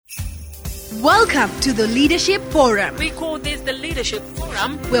Welcome to the Leadership Forum. We call this the Leadership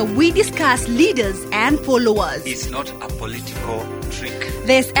Forum, where we discuss leaders and followers. It's not a political trick.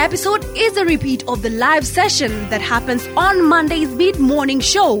 This episode is a repeat of the live session that happens on Monday's mid-morning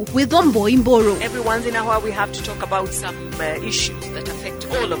show with MBURU. Every once in a while we have to talk about some issues that affect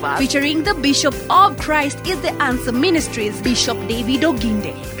all of us. Featuring the Bishop of Christ is the Answer Ministries, Bishop David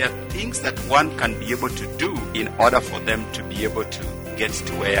Oginde. There are things that one can be able to do in order for them to be able to get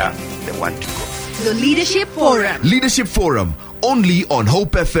to where they want to go. The Leadership Forum. Leadership Forum, only on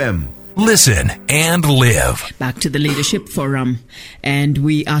Hope FM. Listen and live. Back to the Leadership Forum, and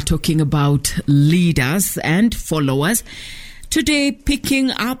we are talking about leaders and followers. Today, picking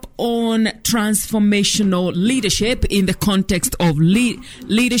up on transformational leadership in the context of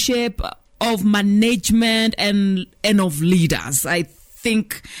leadership, of management, and of leaders. I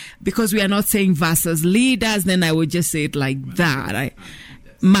think because we are not saying versus leaders, then I would just say it like that.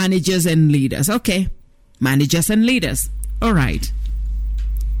 Managers and leaders. Okay. Managers and leaders. All right.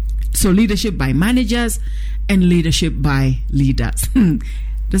 So leadership by managers and leadership by leaders.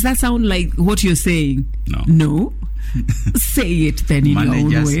 Does that sound like what you're saying? No? Say it then in your own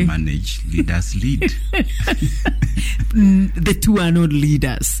way. Managers manage, leaders lead. The two are not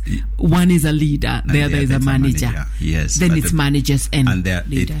leaders. One is a leader, the other is a manager. Yes. Then it's managers and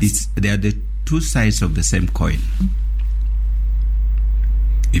leaders. They are the two sides of the same coin.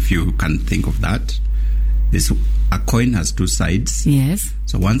 If you can think of that. A coin has two sides. Yes.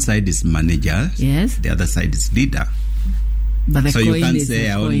 So one side is manager. Yes. The other side is leader. But the so coin you can't is say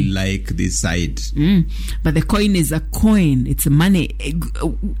I only like this side. But the coin is a coin. It's money.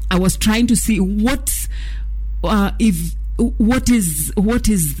 I was trying to see what is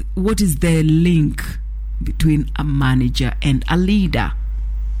the link between a manager and a leader.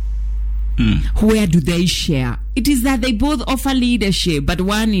 Where do they share? It is that they both offer leadership, but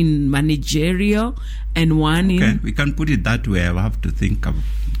one in managerial and one in... We can put it that way. I have to think of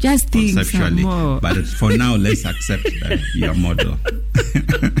just think conceptually. More. But for now, let's accept your model.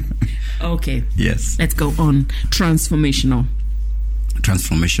 Okay. Yes. Let's go on. Transformational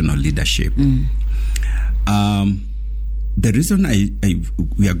leadership. The reason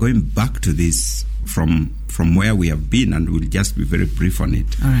we are going back to this from where we have been, and we'll just be very brief on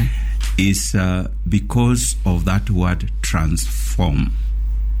it. All right. Is because of that word transform.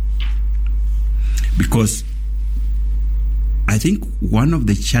 Because I think one of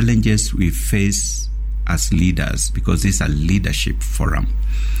the challenges we face as leaders, because this is a leadership forum,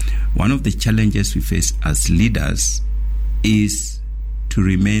 one of the challenges we face as leaders is to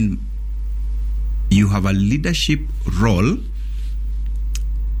remain, you have a leadership role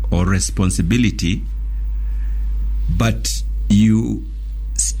or responsibility, but you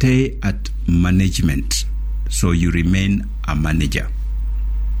stay at management, so you remain a manager.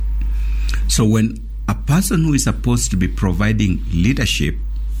 So when a person who is supposed to be providing leadership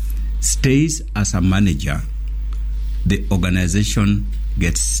stays as a manager, the organization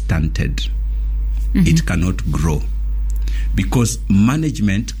gets stunted. It cannot grow, because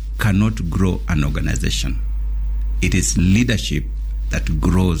management cannot grow an organization. It is leadership that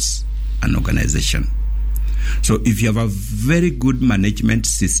grows an organization. So if you have a very good management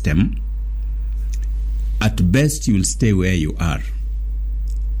system, at best you will stay where you are.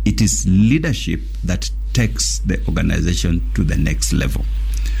 It is leadership that takes the organization to the next level.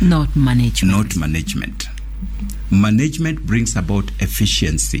 Not management. Not management. Management brings about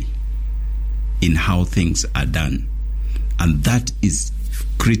efficiency in how things are done. And that is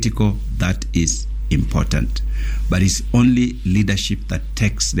critical, that is important. But it's only leadership that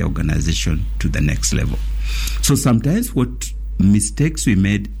takes the organization to the next level. So sometimes what mistakes we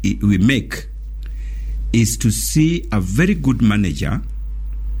make is to see a very good manager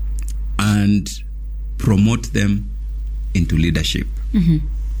and promote them into leadership.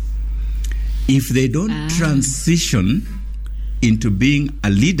 If they don't transition into being a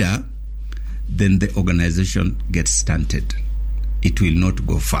leader, then the organization gets stunted. It will not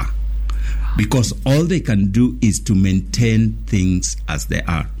go far, because all they can do is to maintain things as they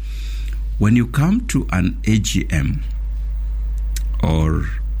are. When you come to an AGM or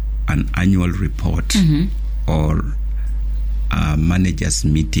an annual report or a manager's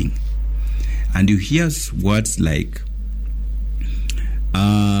meeting, and you hear words like,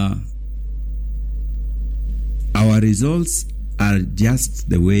 our results are just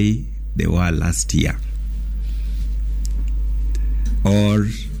the way they were last year, or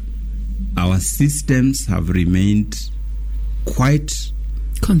our systems have remained quite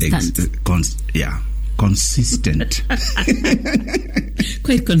consistent.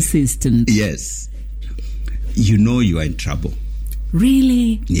 Quite consistent. Yes. You know you are in trouble.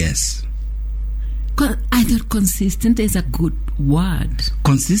 Really? Yes. I thought consistent is a good word.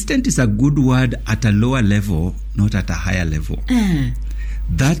 Consistent is a good word at a lower level, not at a higher level.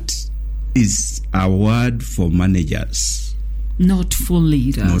 That is a word for managers. Not for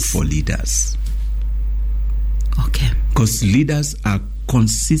leaders. Not for leaders. Okay. Because leaders are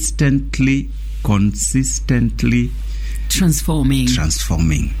consistently transforming.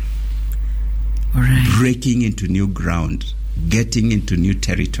 All right. Breaking into new ground, getting into new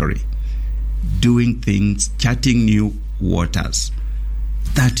territory, doing things, charting new waters.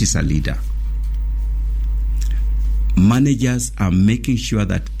 That is a leader. Managers are making sure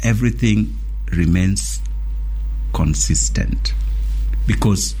that everything remains consistent,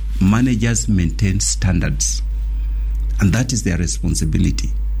 because managers maintain standards, and that is their responsibility,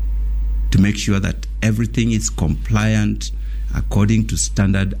 to make sure that everything is compliant according to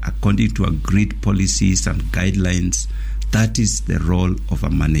standard, according to agreed policies and guidelines. That is the role of a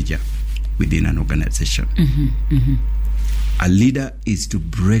manager within an organization. A leader is to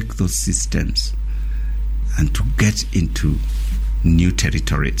break those systems and to get into new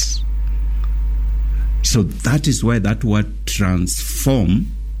territories. So that is why that word transform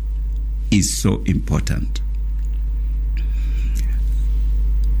is so important.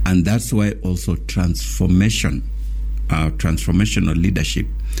 And that's why also transformational leadership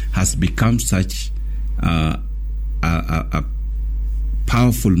has become such a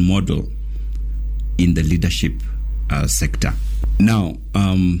powerful model in the leadership sector. Now,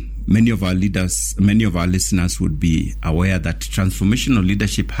 many of our listeners would be aware that transformational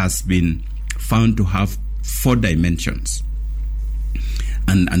leadership has been found to have 4 dimensions.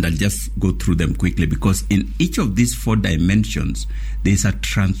 And I'll just go through them quickly, because in each of these 4 dimensions, there's a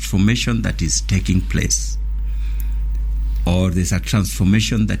transformation that is taking place, or there's a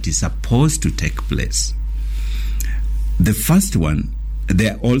transformation that is supposed to take place. The first one,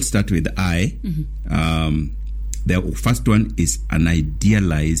 they all start with I. The first one is an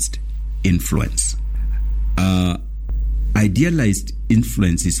idealized influence. Idealized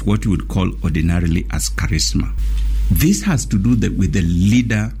influence is what we would call ordinarily as charisma. This has to do with the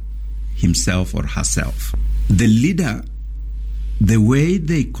leader himself or herself. The leader, the way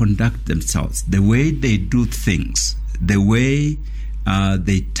they conduct themselves, the way they do things, the way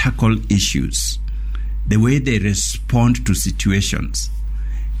they tackle issues, the way they respond to situations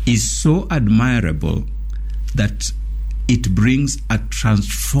is so admirable that it brings a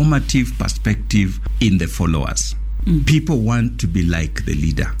transformative perspective in the followers. People want to be like the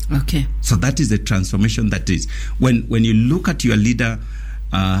leader. Okay. So that is the transformation that is. When you look at your leader,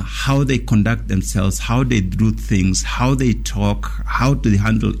 how they conduct themselves, how they do things, how they talk, how they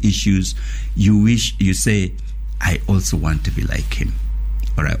handle issues, you say, I also want to be like him,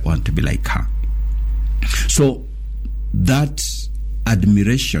 or I want to be like her. So that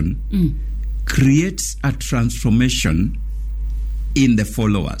admiration creates a transformation in the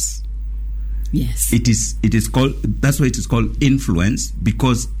followers. Yes. It is called, that's why it is called influence,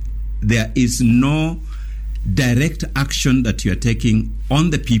 because there is no direct action that you are taking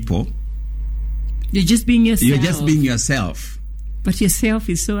on the people. You're just being yourself. You're just being yourself. But yourself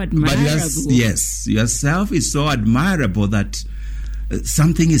is so admirable. Yes, yourself is so admirable that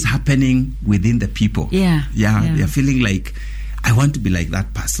something is happening within the people. Yeah. They're feeling like, I want to be like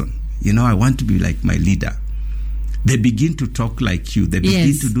that person. I want to be like my leader. They begin to talk like you. They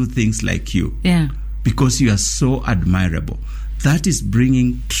begin to do things like you. Yeah. Because you are so admirable. That is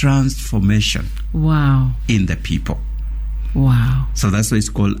bringing transformation. Wow. In the people. Wow. So that's why it's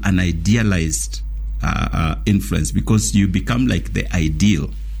called an idealized influence, because you become like the ideal.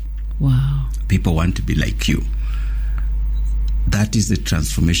 Wow. People want to be like you. That is the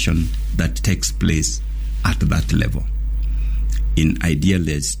transformation that takes place at that level, in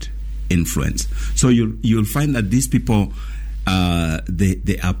idealized influence. So you'll find that these people,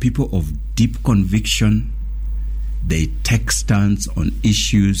 they are people of deep conviction. They take stands on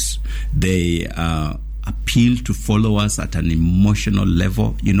issues. They appeal to followers at an emotional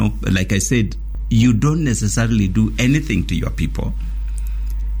level. Like I said, you don't necessarily do anything to your people.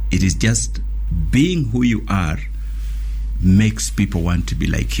 It is just being who you are makes people want to be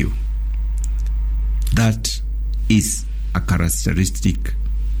like you. That is a characteristic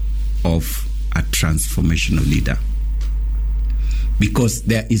of a transformational leader. Because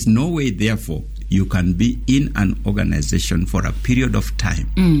there is no way, therefore, you can be in an organization for a period of time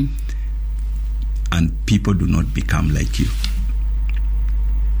and people do not become like you.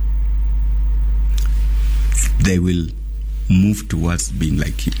 They will move towards being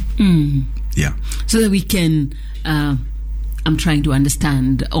like you. Yeah. So that we can... I'm trying to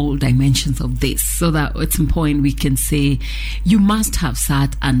understand all dimensions of this, so that at some point we can say, you must have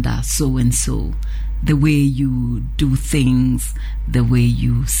sat under so-and-so, the way you do things, the way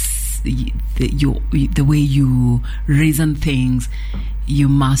you the way you reason things, you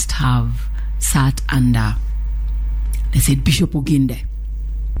must have sat under, they said, Bishop Oginde.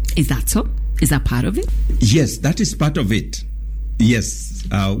 Is that so? Is that part of it? Yes, that is part of it. Yes,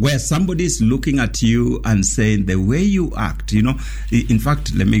 where somebody is looking at you and saying the way you act, you know. In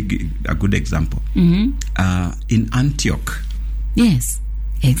fact, let me give a good example. Mm-hmm. In Antioch. Yes,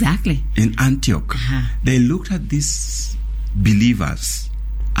 exactly. In Antioch, they looked at these believers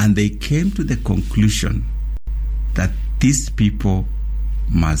and they came to the conclusion that these people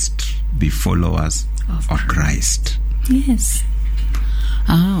must be followers of Christ. Yes.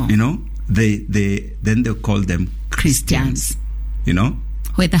 Oh. You know, they call them Christians. You know,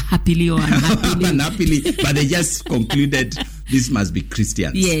 whether happily or unhappily. Unhappily, but they just concluded this must be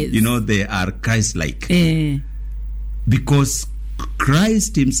Christians. Yes. You know, they are Christ-like. Because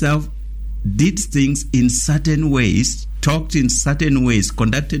Christ himself did things in certain ways, talked in certain ways,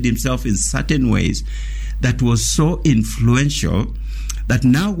 conducted himself in certain ways that was so influential that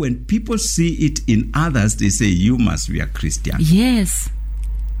now when people see it in others, they say, you must be a Christian. Yes.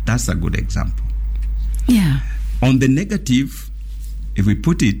 That's a good example. Yeah. On the negative, if we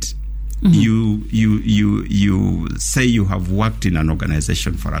put it, you say you have worked in an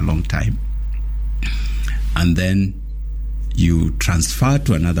organization for a long time, and then you transfer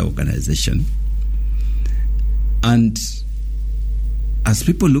to another organization, and as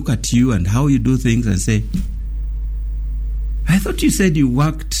people look at you and how you do things and say, I thought you said you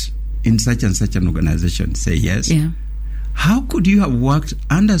worked in such and such an organization. Say yes. Yeah. How could you have worked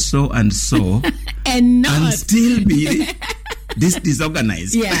under so and so and still be this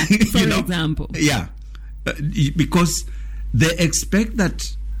disorganized? Yeah, for you know? example. Yeah, because they expect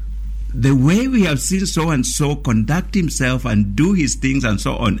that the way we have seen so and so conduct himself and do his things and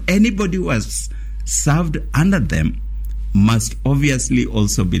so on, anybody who has served under them must obviously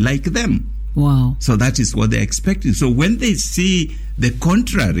also be like them. Wow. So that is what they're expecting. So when they see the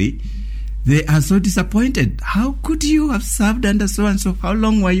contrary, they are so disappointed. How could you have served under so and so? How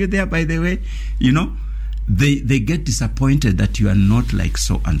long were you there, by the way? You know, they get disappointed that you are not like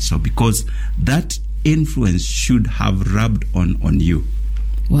so and so, because that influence should have rubbed on you.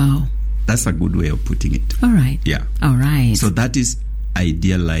 Wow. That's a good way of putting it. All right. Yeah. All right. So that is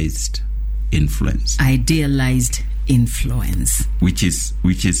idealized influence. Idealized influence. Which is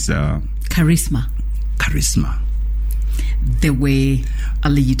charisma. Charisma. The way a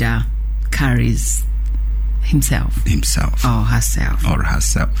leader carries himself or herself.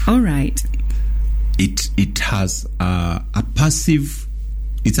 All right. It has a passive.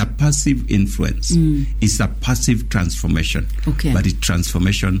 It's a passive influence. It's a passive transformation. Okay. But it's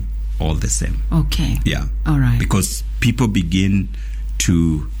transformation all the same. Okay. Yeah. All right. Because people begin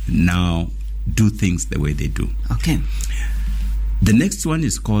to now do things the way they do. Okay. The next one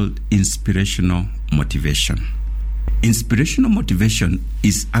is called inspirational motivation. Inspirational motivation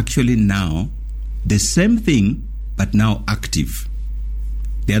is actually now the same thing, but now active.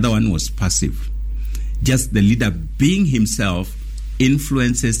 The other one was passive. Just the leader being himself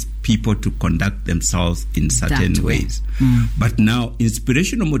influences people to conduct themselves in certain ways. But now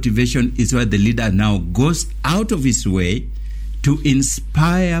inspirational motivation is where the leader now goes out of his way to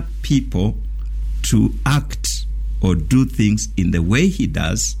inspire people to act or do things in the way he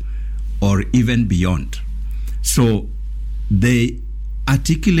does, or even beyond. So they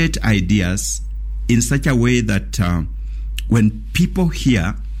articulate ideas in such a way that when people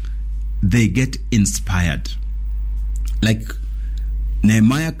hear, they get inspired. Like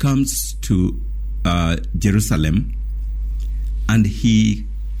Nehemiah comes to Jerusalem and he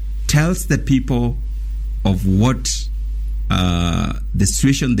tells the people of what the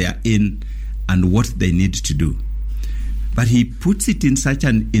situation they are in and what they need to do. But he puts it in such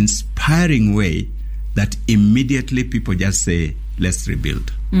an inspiring way that immediately people just say, let's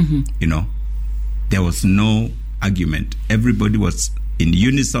rebuild. You know, there was no argument. Everybody was in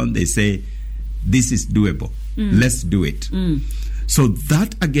unison. They say, this is doable. Let's do it. So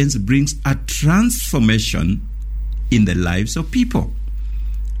that again brings a transformation in the lives of people.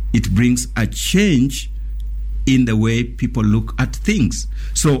 It brings a change in the way people look at things.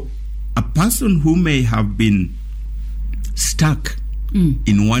 So a person who may have been stuck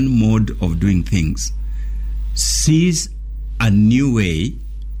in one mode of doing things sees a new way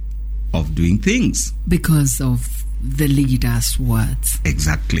of doing things. Because of the leader's words.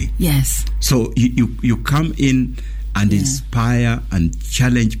 Exactly. Yes. So you come in and inspire and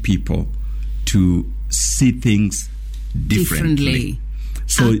challenge people to see things differently.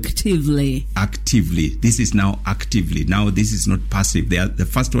 So actively. This is now actively. Now this is not passive. The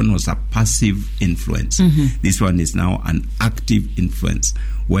first one was a passive influence. This one is now an active influence,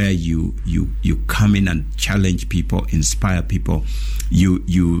 where you come in and challenge people, inspire people. You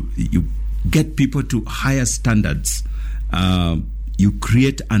get people to higher standards. You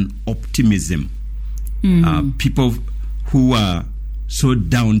create an optimism. People who are so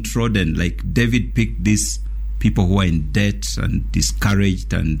downtrodden, like David picked these people who are in debt and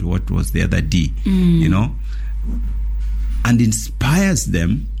discouraged, and what was the other D, and inspires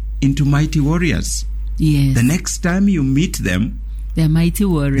them into mighty warriors. Yes. The next time you meet them, they're mighty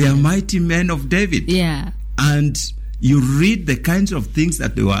warriors. They are mighty men of David. Yeah. And you read the kinds of things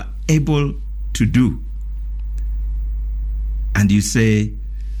that they were able to do. And you say,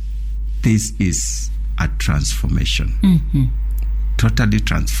 this is a transformation. Totally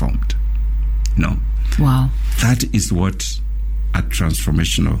transformed. Wow. That is what a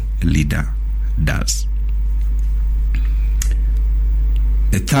transformational leader does.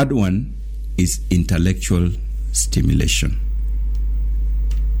 The third one is intellectual stimulation.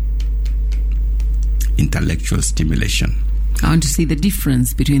 Intellectual stimulation. I want to see the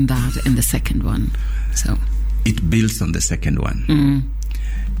difference between that and the second one. So it builds on the second one.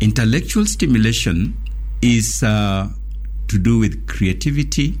 Intellectual stimulation is to do with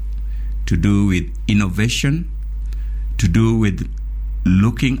creativity, to do with innovation, to do with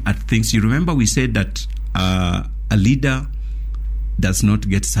looking at things. You remember we said that a leader does not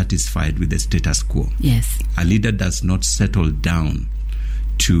get satisfied with the status quo. Yes. A leader does not settle down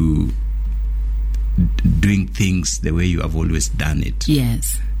to doing things the way you have always done it.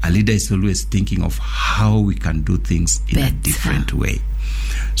 Yes. A leader is always thinking of how we can do things in a different way.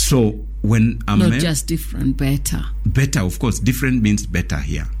 So when not just different, better. Better, of course. Different means better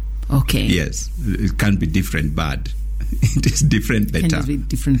here. Okay. Yes. It can't be different bad. It is different better. Can be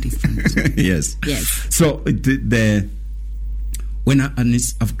different. Yes. Yes. So when a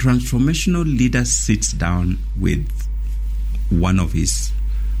transformational leader sits down with one of his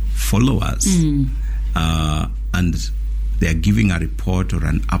followers and they are giving a report or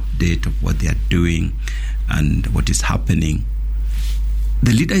an update of what they are doing and what is happening,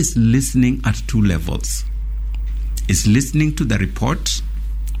 the leader is listening at two levels. Is listening to the report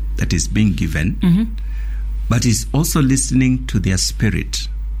that is being given, but is also listening to their spirit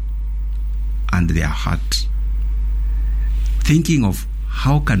and their heart, thinking of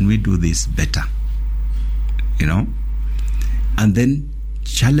how can we do this better, and then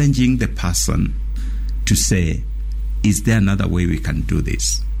challenging the person to say, is there another way we can do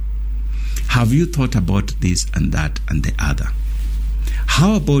this? Have you thought about this and that and the other?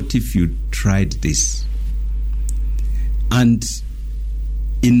 How about if you tried this? And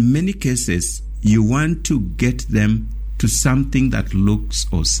in many cases, you want to get them to something that looks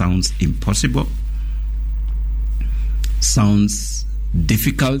or sounds impossible, sounds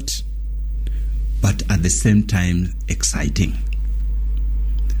difficult, but at the same time exciting.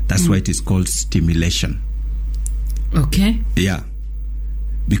 That's why it is called stimulation. Okay. Yeah.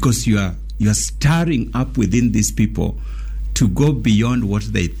 Because you are stirring up within these people to go beyond what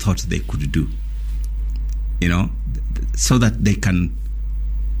they thought they could do. So that they can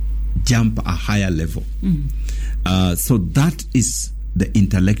jump a higher level. So that is the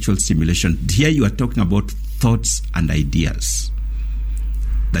intellectual stimulation. Here you are talking about thoughts and ideas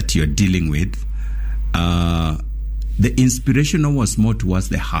that you're dealing with. The inspirational was more towards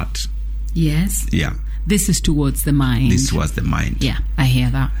the heart. Yes. Yeah. This is towards the mind. This was the mind. Yeah, I hear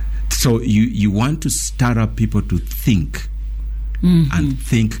that. So you want to stir up people to think and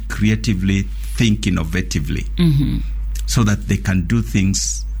think creatively, think innovatively, so that they can do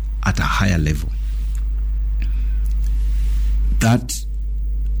things at a higher level. That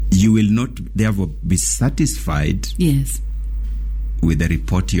you will not therefore be satisfied with the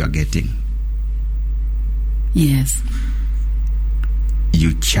report you are getting. Yes.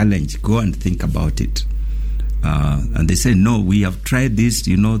 You challenge, go and think about it. And they say, no, we have tried this,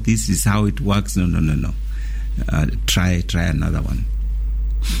 this is how it works. No. Try another one.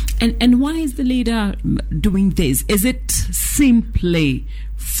 And why is the leader doing this? Is it simply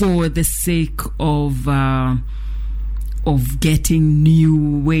for the sake of getting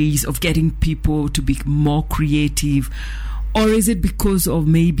new ways, of getting people to be more creative? Or is it because of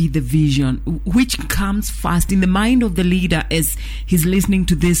maybe the vision? Which comes first in the mind of the leader as he's listening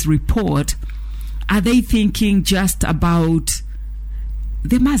to this report? Are they thinking just about,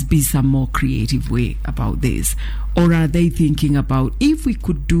 there must be some more creative way about this? Or are they thinking about, if we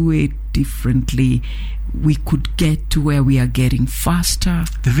could do it differently, we could get to where we are getting faster?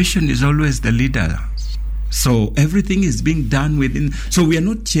 The vision is always the leader. So everything is being done within. So we are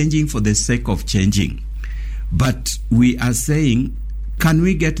not changing for the sake of changing, but we are saying, can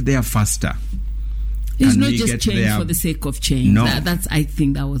we get there faster? It's not just change for the sake of change. No. I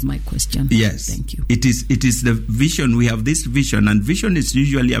think that was my question. Yes. Thank you. It is the vision. We have this vision, and vision is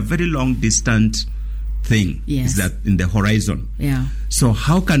usually a very long distant thing. Yes. Is that in the horizon? Yeah. So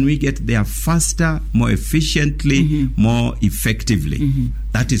how can we get there faster, more efficiently, more effectively?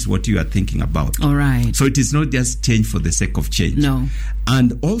 That is what you are thinking about. All right. So it is not just change for the sake of change. No.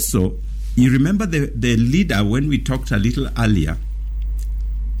 And also, you remember the leader, when we talked a little earlier,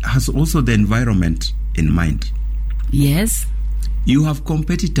 has also the environment in mind. Yes. You have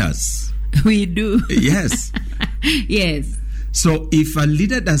competitors. We do. Yes. Yes. So if a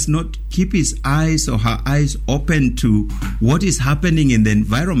leader does not keep his eyes or her eyes open to what is happening in the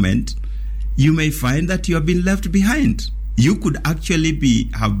environment, you may find that you have been left behind. You could actually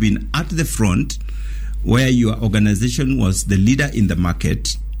have been at the front where your organization was the leader in the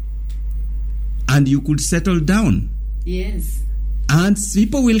market, and you could settle down. Yes. And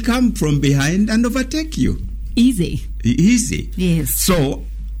people will come from behind and overtake you. Easy. Yes. So,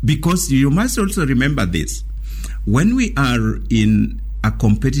 because you must also remember this, when we are in a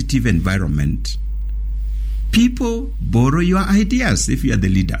competitive environment, people borrow your ideas if you are the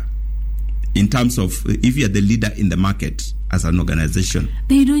leader. In terms of if you are the leader in the market as an organization.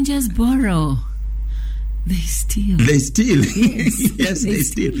 They don't just borrow. They steal. Yes, yes, they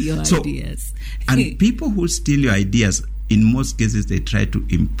steal your ideas. And people who steal your ideas, in most cases, they try to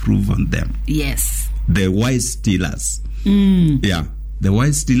improve on them. Yes. The wise stealers. Yeah. The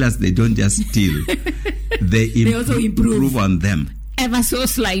wise stealers, they don't just steal. They also improve on them. Ever so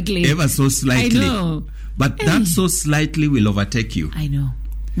slightly. I know. But that so slightly will overtake you. I know.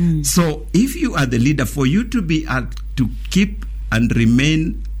 So if you are the leader, for you to be to keep and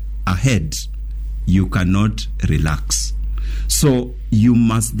remain ahead, you cannot relax. So you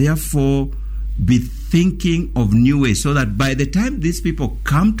must therefore be thinking of new ways, so that by the time these people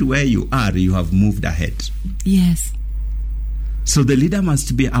come to where you are, you have moved ahead. Yes. So the leader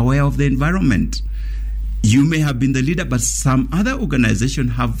must be aware of the environment. You may have been the leader, but some other organization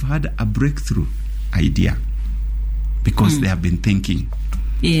have had a breakthrough idea because they have been thinking.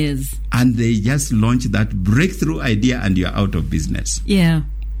 Yes. And they just launch that breakthrough idea and you're out of business. Yeah.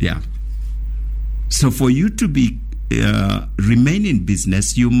 Yeah. So for you to be remain in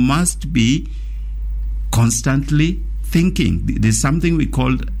business, you must be constantly thinking. There's something we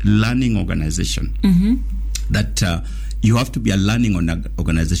call learning organization. That you have to be a learning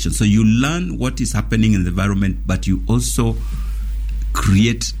organization. So you learn what is happening in the environment, but you also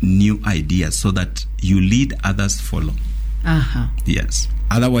create new ideas so that you lead, others follow. Yes.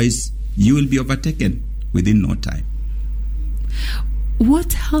 Otherwise, you will be overtaken within no time.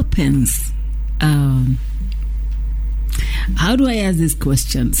 What happens? How do I ask this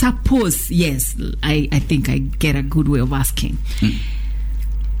question? Suppose, yes, I think I get a good way of asking.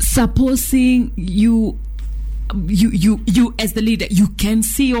 Supposing you as the leader, you can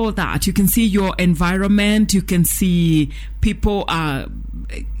see all that. You can see your environment. You can see people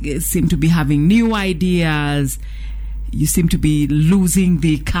seem to be having new ideas. You seem to be losing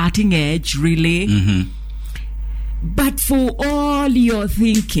the cutting edge, really. But for all your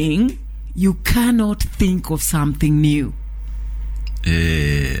thinking, you cannot think of something new.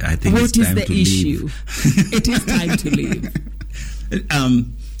 I think what it's time is the issue? It is time to leave.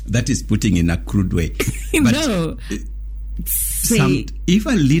 That is putting in a crude way. But no. If a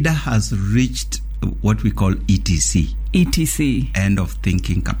leader has reached what we call ETC, end of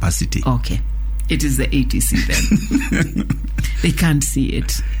thinking capacity. Okay. It is the ETC then. They can't see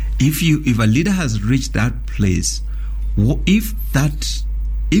it. If a leader has reached that place, if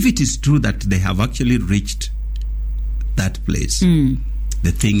it is true that they have actually reached that place,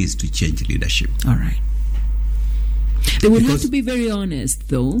 the thing is to change leadership. All right. They would have to be very honest,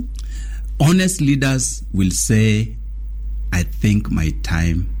 though. Honest leaders will say, I think my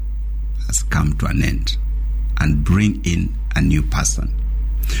time has come to an end, and bring in a new person.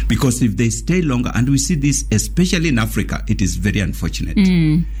 Because if they stay longer, and we see this especially in Africa, it is very unfortunate.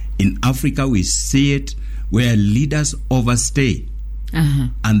 In Africa, we see it where leaders overstay,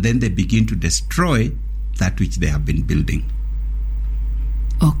 and then they begin to destroy that which they have been building.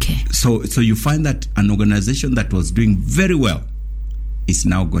 Okay. So you find that an organization that was doing very well is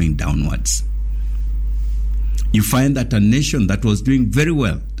now going downwards. You find that a nation that was doing very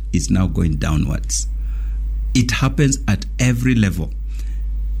well is now going downwards. It happens at every level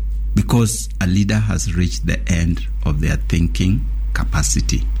because a leader has reached the end of their thinking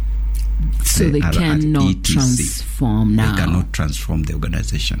capacity. So they cannot transform now. They cannot transform the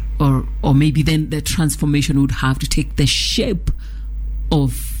organization. Or maybe then the transformation would have to take the shape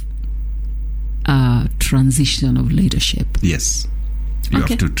of transition of leadership. Yes. You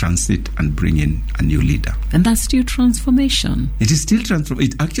have to transit and bring in a new leader. And that's still transformation. It is still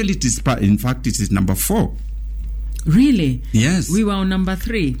transformation. In fact, it is number 4. Really? Yes. We were on number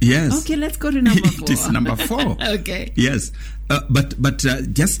 3. Yes. Okay, let's go to number 4. It is number 4. Okay. Yes. But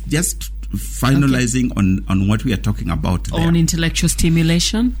just finalizing on what we are talking about there. On intellectual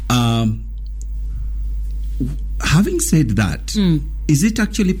stimulation? Having said that, is it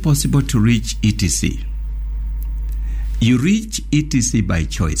actually possible to reach ETC? You reach ETC by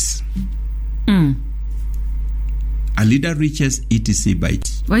choice. A leader reaches ETC by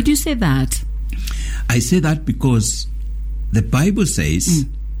choice. Why do you say that? I say that because the Bible says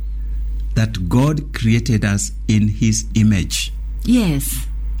that God created us in His image. Yes.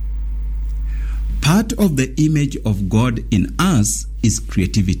 Part of the image of God in us is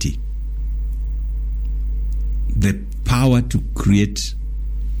creativity. The power to create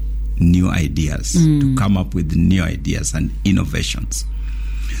new ideas, to come up with new ideas and innovations.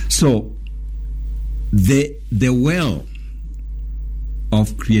 So the well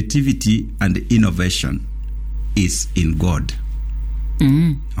of creativity and innovation is in God.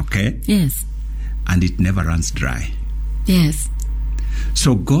 Okay? Yes. And it never runs dry. Yes.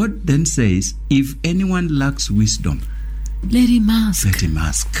 So God then says, if anyone lacks wisdom, let him ask. Let him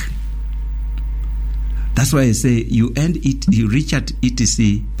ask. That's why I say you reach at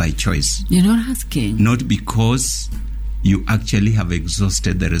ETC by choice. You're not asking. Not because you actually have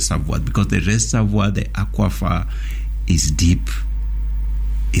exhausted the reservoir, because the reservoir, the aquifer, is deep.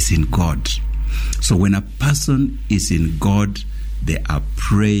 It's in God. So when a person is in God, they are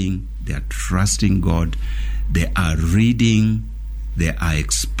praying, they are trusting God, they are reading, they are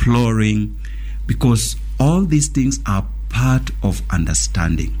exploring, because all these things are part of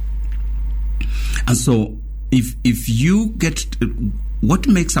understanding. And so if you get what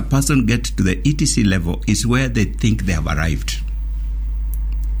makes a person get to the ETC level is where they think they have arrived.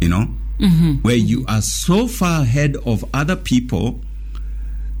 You know? Where you are so far ahead of other people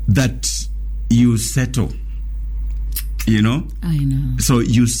that you settle. You know? I know. So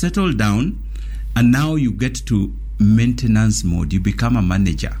you settle down and now you get to maintenance mode. You become a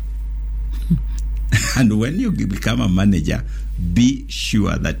manager. And when you become a manager, be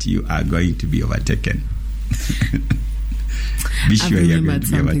sure that you are going to be overtaken. Be sure you're going to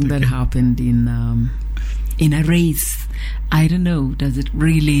be overtaken. I remembered something that happened in a race. I don't know, does it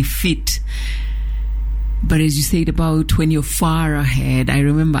really fit? But as you said about when you're far ahead, I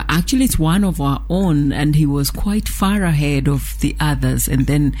remember actually it's one of our own, and he was quite far ahead of the others, and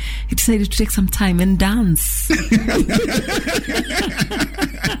then he decided to take some time and dance.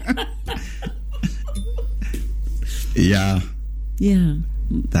 Yeah.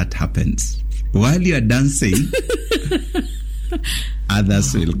 That happens. While you are dancing,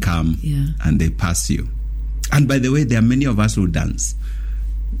 others will come and they pass you. And by the way, there are many of us who dance.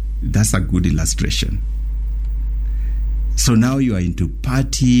 That's a good illustration. So now you are into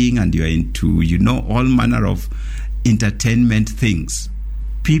partying and you are into, all manner of entertainment things.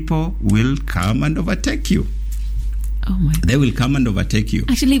 People will come and overtake you. Oh my God. They will come and overtake you.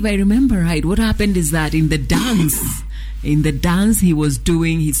 Actually, if I remember right, what happened is that in the dance he was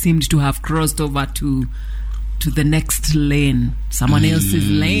doing, he seemed to have crossed over to the next lane, someone else's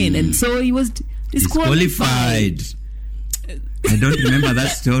lane, and so he was disqualified. I don't remember that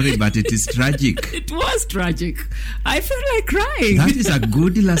story, but it is tragic. It was tragic. I felt like crying. That is a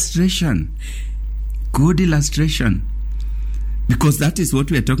good illustration. Good illustration. Because that is what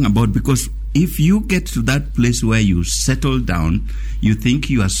we are talking about. Because if you get to that place where you settle down, you think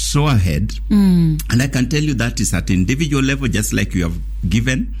you are so ahead. And I can tell you that is at individual level, just like you have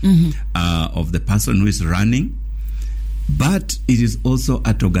given of the person who is running. But it is also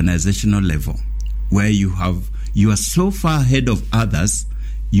at organizational level, where you are so far ahead of others,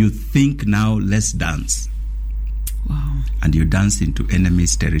 you think now, let's dance. Wow. And you dance into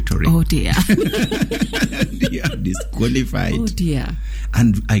enemy's territory. Oh dear. You are disqualified. Oh dear.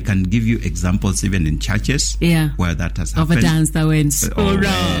 And I can give you examples even in churches where that has happened. Of a dance that went so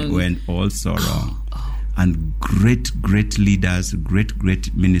wrong. Went also wrong. And great leaders,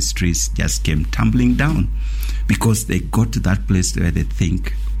 great ministries just came tumbling down because they got to that place where they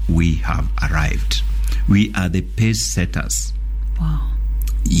think we have arrived. We are the pace setters. Wow.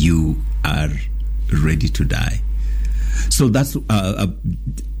 You are ready to die. So that's,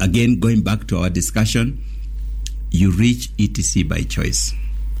 again, going back to our discussion, you reach ETC by choice.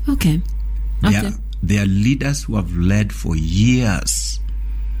 Okay. There are leaders who have led for years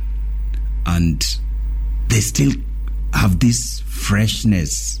and they still have this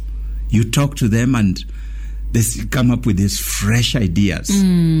freshness. You talk to them and they still come up with these fresh ideas.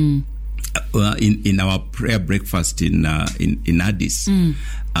 In our prayer breakfast in Addis,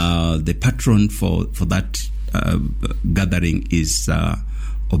 the patron for that gathering is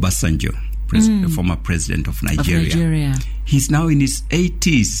Obasanjo, the former president of Nigeria. He's now in his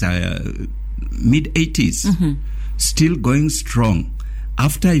 80s, mid-80s, still going strong.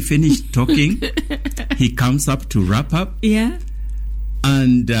 After he finished talking, he comes up to wrap up. Yeah.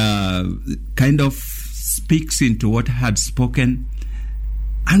 And kind of speaks into what had spoken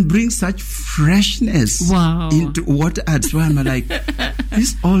and brings such freshness into what had spoken. I'm like,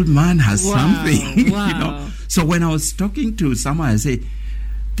 this old man has something. Wow. You know. So when I was talking to someone, I say,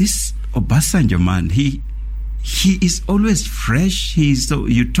 this Obasanjo man, he is always fresh.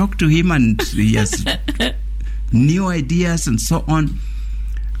 You talk to him and he has new ideas and so on.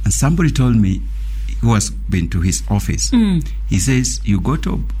 And somebody told me, who has been to his office, he says, you go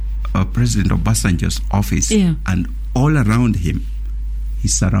to President Obasanjo's office and all around him,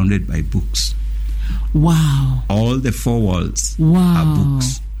 he's surrounded by books. Wow. All the four walls are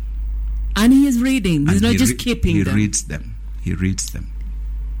books. And he is reading. He's not just keeping them. He reads them. He reads them.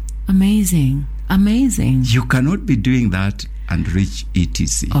 Amazing. Amazing. You cannot be doing that and reach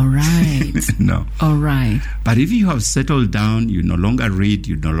ETC. All right. No. All right. But if you have settled down, you no longer read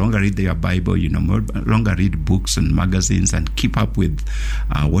your Bible, you no longer read books and magazines and keep up with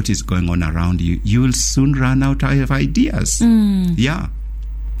what is going on around you, you will soon run out of ideas. Yeah.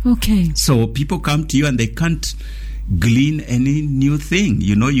 Okay. So people come to you and they can't glean any new thing.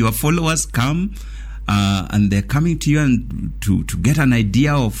 You know, your followers come and they're coming to you and to get an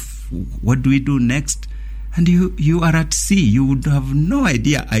idea of what do we do next. And you are at sea. You would have no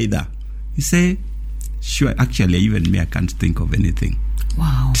idea either. You say, sure, actually, even me, I can't think of anything.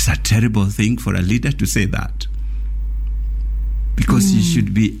 Wow. It's a terrible thing for a leader to say that. Because you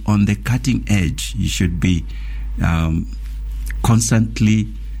should be on the cutting edge. You should be constantly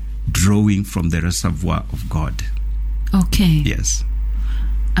drawing from the reservoir of God. Okay. Yes.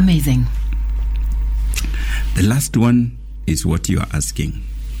 Amazing. The last one is what you are asking.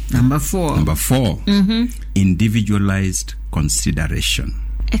 Number 4. Individualized consideration.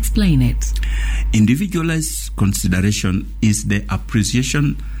 Explain it. Individualized consideration is the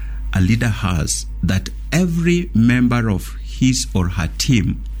appreciation a leader has that every member of his or her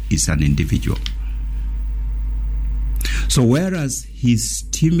team is an individual. So whereas he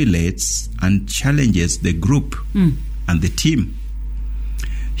stimulates and challenges the group and the team,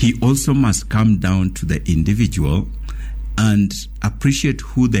 he also must come down to the individual and appreciate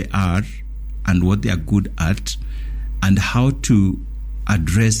who they are and what they are good at and how to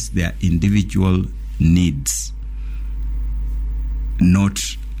address their individual needs, not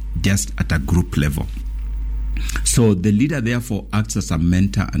just at a group level. So the leader therefore acts as a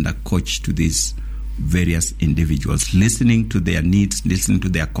mentor and a coach to these various individuals, listening to their needs, listening to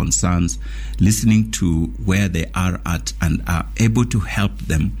their concerns, listening to where they are at, and are able to help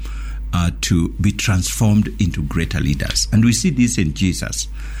them to be transformed into greater leaders. And we see this in Jesus,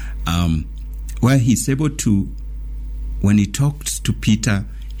 where he's able to, when he talks to Peter,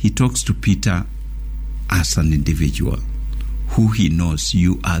 he talks to Peter as an individual who he knows,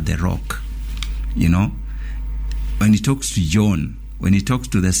 you are the rock. You know, when he talks to John, when he talks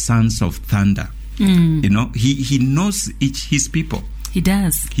to the sons of thunder, you know, he knows his people. He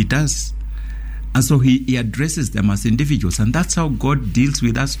does. And so he addresses them as individuals. And that's how God deals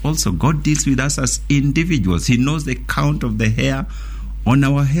with us also. God deals with us as individuals. He knows the count of the hair on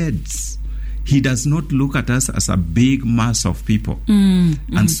our heads. He does not look at us as a big mass of people.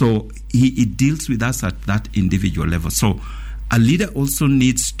 And so he deals with us at that individual level. So a leader also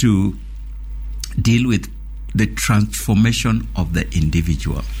needs to deal with the transformation of the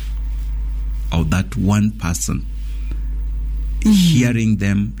individual, of that one person. Hearing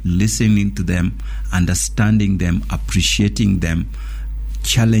them, listening to them, understanding them, appreciating them,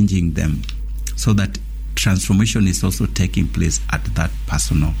 challenging them, so that transformation is also taking place at that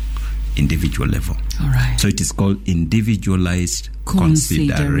personal, individual level. All right. So it is called individualized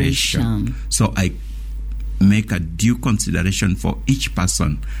consideration. So I make a due consideration for each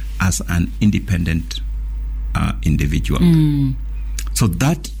person as an independent individual. So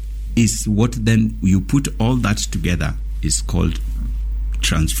that is what then you put all that together is called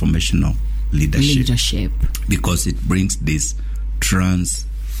transformational leadership. Because it brings this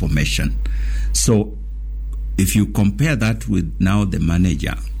transformation. So if you compare that with now the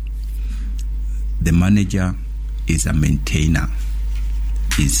manager is a maintainer,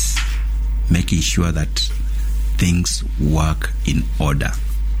 is making sure that things work in order.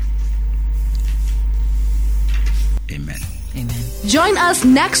 Amen. Amen. Join us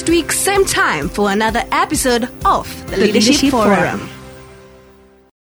next week, same time, for another episode of the Leadership Forum.